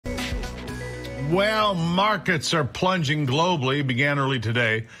Well, markets are plunging globally, began early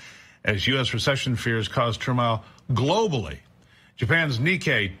today as U.S. recession fears caused turmoil globally. Japan's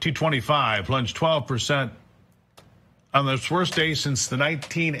Nikkei 225 plunged 12% on its worst day since the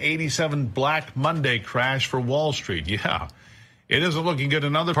 1987 Black Monday crash for Wall Street. Yeah, it isn't looking good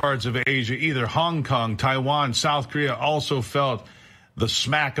in other parts of Asia either. Hong Kong, Taiwan, South Korea also felt the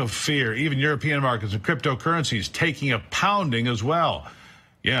smack of fear. Even European markets and cryptocurrencies taking a pounding as well.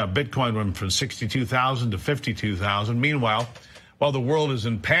 Yeah, Bitcoin went from 62,000 to 52,000. Meanwhile, while the world is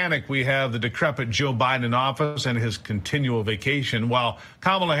in panic, we have the decrepit Joe Biden in office and his continual vacation, while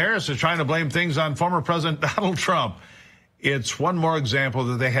Kamala Harris is trying to blame things on former President Donald Trump. It's one more example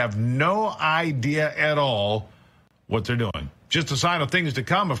that they have no idea at all what they're doing. Just a sign of things to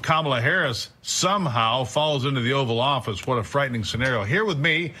come if Kamala Harris somehow falls into the Oval Office. What a frightening scenario. Here with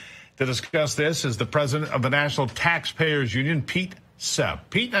me to discuss this is the president of the National Taxpayers Union, Pete Sepp.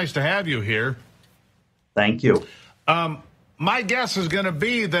 Pete, nice to have you here. Thank you. My guess is going to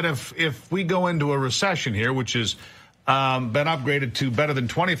be that if we go into a recession here, which has been upgraded to better than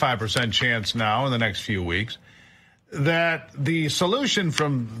 25% chance now in the next few weeks, that the solution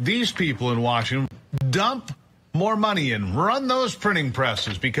from these people in Washington, dump more money in, run those printing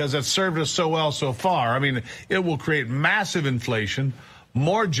presses, because it's served us so well so far. I mean, it will create massive inflation,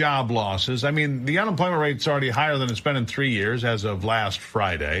 more job losses. I mean, the unemployment rate's already higher than it's been in 3 years as of last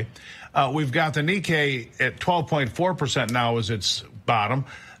Friday. We've got the Nikkei at 12.4% now as its bottom.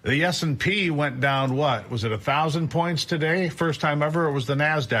 The S&P went down, what? Was it 1,000 points today? First time ever? It was the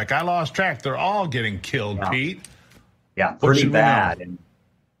NASDAQ. I lost track. They're all getting killed, yeah. Pete. Yeah, pretty bad.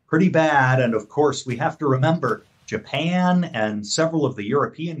 And of course, we have to remember Japan and several of the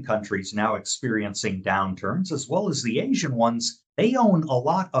European countries now experiencing downturns, as well as the Asian ones. They own a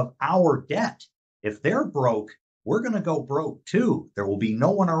lot of our debt. If they're broke, we're going to go broke too. There will be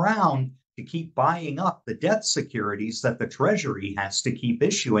no one around to keep buying up the debt securities that the Treasury has to keep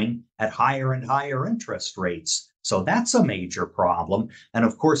issuing at higher and higher interest rates. So that's a major problem. And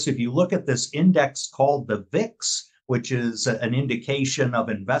of course, if you look at this index called the VIX, which is an indication of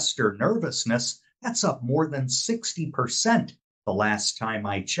investor nervousness, that's up more than 60% the last time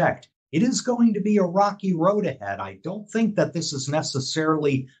I checked. It is going to be a rocky road ahead. I don't think that this is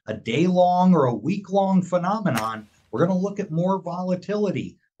necessarily a day-long or a week-long phenomenon. We're going to look at more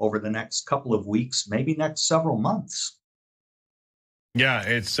volatility over the next couple of weeks, maybe next several months. Yeah,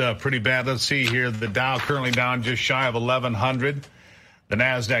 it's pretty bad. Let's see here. The Dow currently down just shy of 1,100. The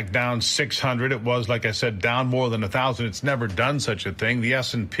NASDAQ down 600. It was, like I said, down more than 1,000. It's never done such a thing. The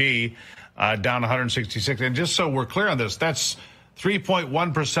S&P down 166. And just so we're clear on this, that's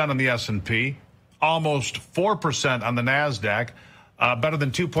 3.1% on the S&P, almost 4% on the NASDAQ, better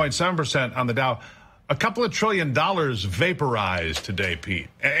than 2.7% on the Dow. A couple of $1 trillion vaporized today, Pete.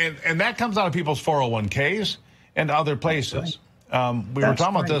 And that comes out of people's 401ks and other places. Right. We were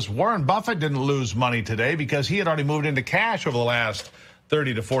talking about this. Warren Buffett didn't lose money today because he had already moved into cash over the last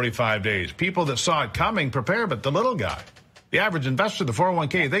 30 to 45 days. People that saw it coming prepare, but the little guy, the average investor, the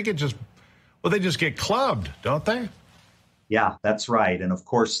 401k, they just get clubbed, don't they? Yeah, that's right. And of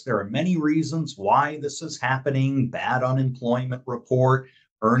course, there are many reasons why this is happening. Bad unemployment report,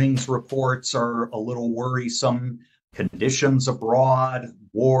 earnings reports are a little worrisome, conditions abroad,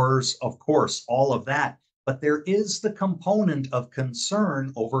 wars, of course, all of that. But there is the component of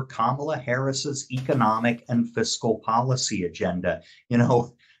concern over Kamala Harris's economic and fiscal policy agenda. You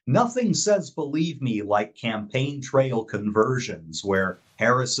know, nothing says believe me like campaign trail conversions, where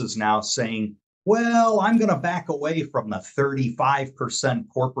Harris is now saying, well, I'm going to back away from the 35%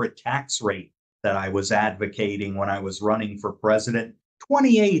 corporate tax rate that I was advocating when I was running for president.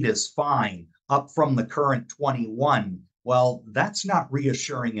 28 is fine, up from the current 21. Well, that's not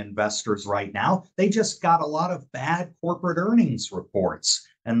reassuring investors right now. They just got a lot of bad corporate earnings reports.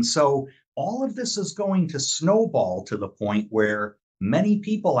 And so all of this is going to snowball to the point where many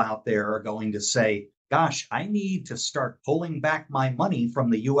people out there are going to say, gosh, I need to start pulling back my money from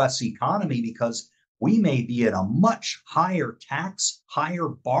the U.S. economy because we may be in a much higher tax, higher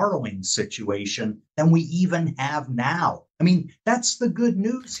borrowing situation than we even have now. I mean, that's the good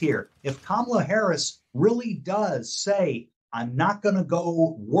news here. If Kamala Harris really does say, I'm not going to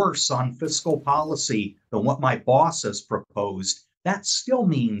go worse on fiscal policy than what my boss has proposed, that still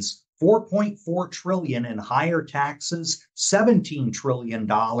means $4.4 trillion in higher taxes, $17 trillion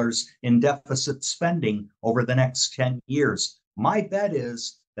in deficit spending over the next 10 years. My bet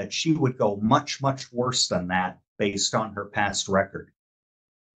is that she would go much, much worse than that based on her past record.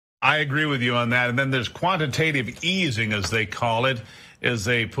 I agree with you on that. And then there's quantitative easing, as they call it, as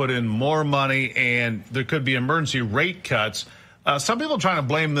they put in more money, and there could be emergency rate cuts. Some people are trying to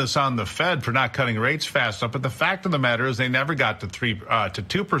blame this on the Fed for not cutting rates fast enough, but the fact of the matter is they never got to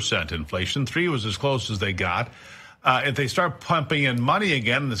 2% inflation. 3 was as close as they got. If they start pumping in money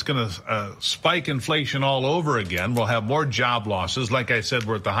again, it's going to spike inflation all over again. We'll have more job losses. Like I said,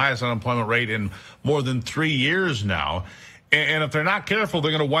 we're at the highest unemployment rate in more than 3 years now. And if they're not careful,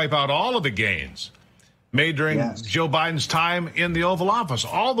 they're going to wipe out all of the gains made during Joe Biden's time in the Oval Office.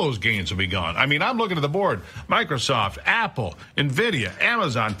 All those gains will be gone. I mean, I'm looking at the board. Microsoft, Apple, NVIDIA,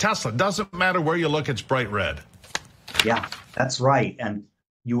 Amazon, Tesla. Doesn't matter where you look, it's bright red. Yeah, that's right. And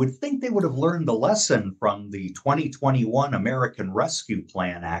you would think they would have learned the lesson from the 2021 American Rescue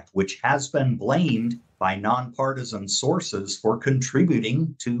Plan Act, which has been blamed by nonpartisan sources for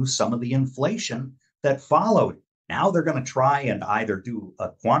contributing to some of the inflation that followed. Now they're going to try and either do a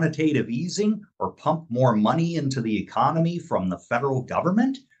quantitative easing or pump more money into the economy from the federal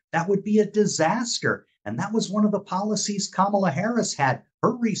government. That would be a disaster. And that was one of the policies Kamala Harris had.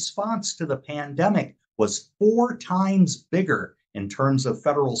 Her response to the pandemic was 4 times bigger in terms of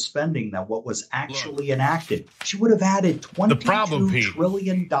federal spending than what was actually enacted. She would have added $22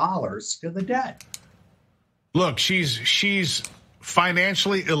 trillion to the debt. Look, she's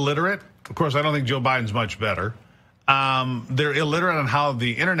financially illiterate. Of course, I don't think Joe Biden's much better. They're illiterate on how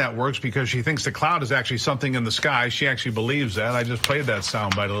the internet works because she thinks the cloud is actually something in the sky. She actually believes that. I just played that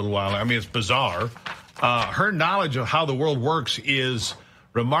soundbite a little while. I mean, it's bizarre. Her knowledge of how the world works is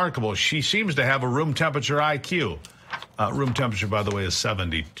remarkable. She seems to have a room temperature IQ. Room temperature, by the way, is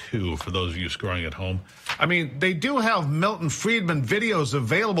 72 for those of you scoring at home. I mean, they do have Milton Friedman videos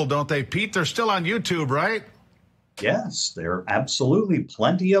available, don't they, Pete? They're still on YouTube, right? Yes, there are absolutely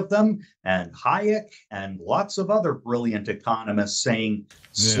plenty of them. And Hayek and lots of other brilliant economists saying,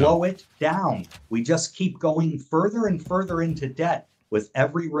 slow it down. We just keep going further and further into debt with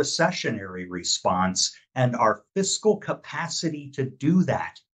every recessionary response. And our fiscal capacity to do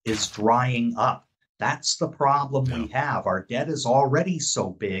that is drying up. That's the problem we have. Our debt is already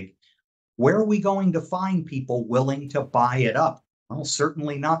so big. Where are we going to find people willing to buy it up? Well,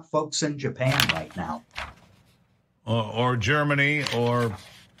 certainly not folks in Japan right now. Or Germany or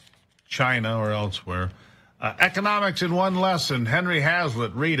China or elsewhere. Economics in one lesson. Henry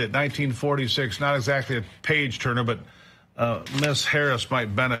Hazlitt, read it, 1946. Not exactly a page turner, but Miss Harris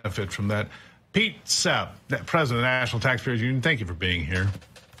might benefit from that. Pete Sepp, President of the National Taxpayers Union, thank you for being here.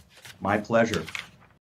 My pleasure.